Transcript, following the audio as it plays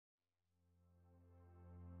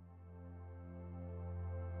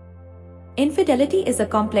Infidelity is a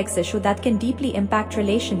complex issue that can deeply impact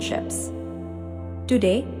relationships.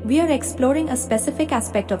 Today, we are exploring a specific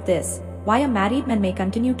aspect of this: why a married man may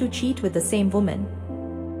continue to cheat with the same woman.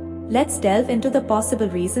 Let's delve into the possible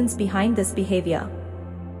reasons behind this behavior.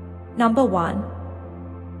 Number 1.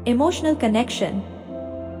 Emotional connection.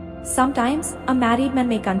 Sometimes, a married man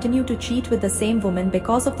may continue to cheat with the same woman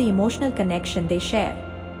because of the emotional connection they share.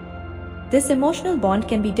 This emotional bond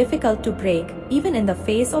can be difficult to break, even in the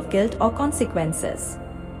face of guilt or consequences.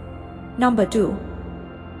 Number 2.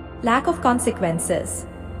 Lack of consequences.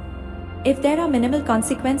 If there are minimal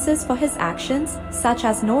consequences for his actions, such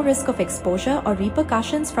as no risk of exposure or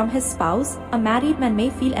repercussions from his spouse, a married man may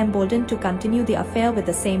feel emboldened to continue the affair with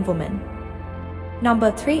the same woman.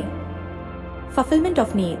 Number 3. Fulfillment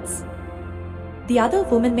of needs. The other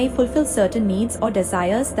woman may fulfill certain needs or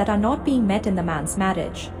desires that are not being met in the man's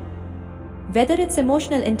marriage. Whether it's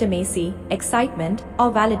emotional intimacy, excitement,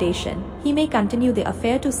 or validation, he may continue the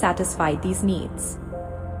affair to satisfy these needs.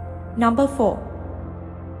 Number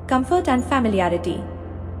 4. Comfort and familiarity.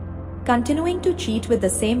 Continuing to cheat with the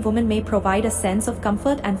same woman may provide a sense of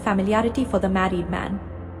comfort and familiarity for the married man.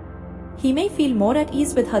 He may feel more at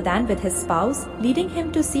ease with her than with his spouse, leading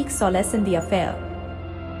him to seek solace in the affair.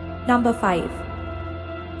 Number 5.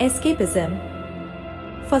 Escapism.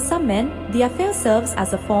 For some men, the affair serves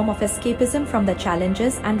as a form of escapism from the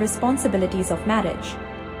challenges and responsibilities of marriage.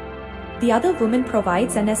 The other woman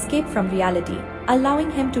provides an escape from reality, allowing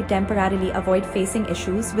him to temporarily avoid facing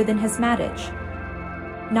issues within his marriage.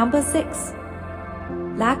 Number 6.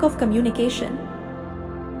 Lack of communication.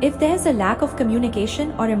 If there's a lack of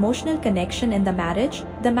communication or emotional connection in the marriage,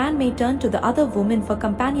 the man may turn to the other woman for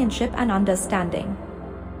companionship and understanding.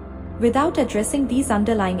 Without addressing these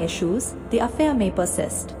underlying issues, the affair may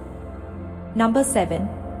persist. Number 7.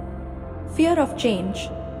 Fear of change.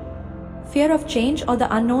 Fear of change or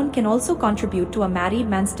the unknown can also contribute to a married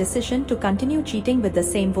man's decision to continue cheating with the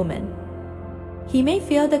same woman. He may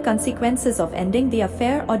fear the consequences of ending the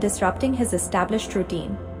affair or disrupting his established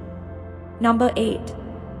routine. Number 8.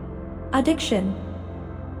 Addiction.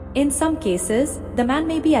 In some cases, the man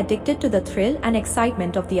may be addicted to the thrill and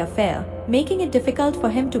excitement of the affair, making it difficult for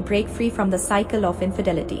him to break free from the cycle of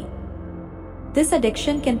infidelity. This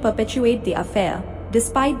addiction can perpetuate the affair,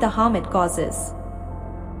 despite the harm it causes.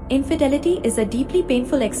 Infidelity is a deeply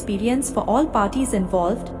painful experience for all parties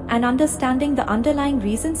involved, and understanding the underlying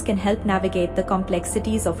reasons can help navigate the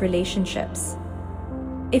complexities of relationships.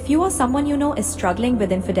 If you or someone you know is struggling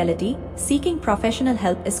with infidelity, seeking professional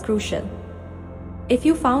help is crucial. If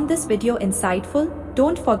you found this video insightful,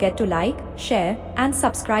 don't forget to like, share, and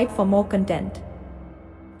subscribe for more content.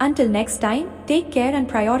 Until next time, take care and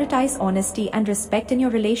prioritize honesty and respect in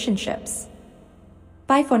your relationships.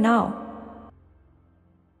 Bye for now.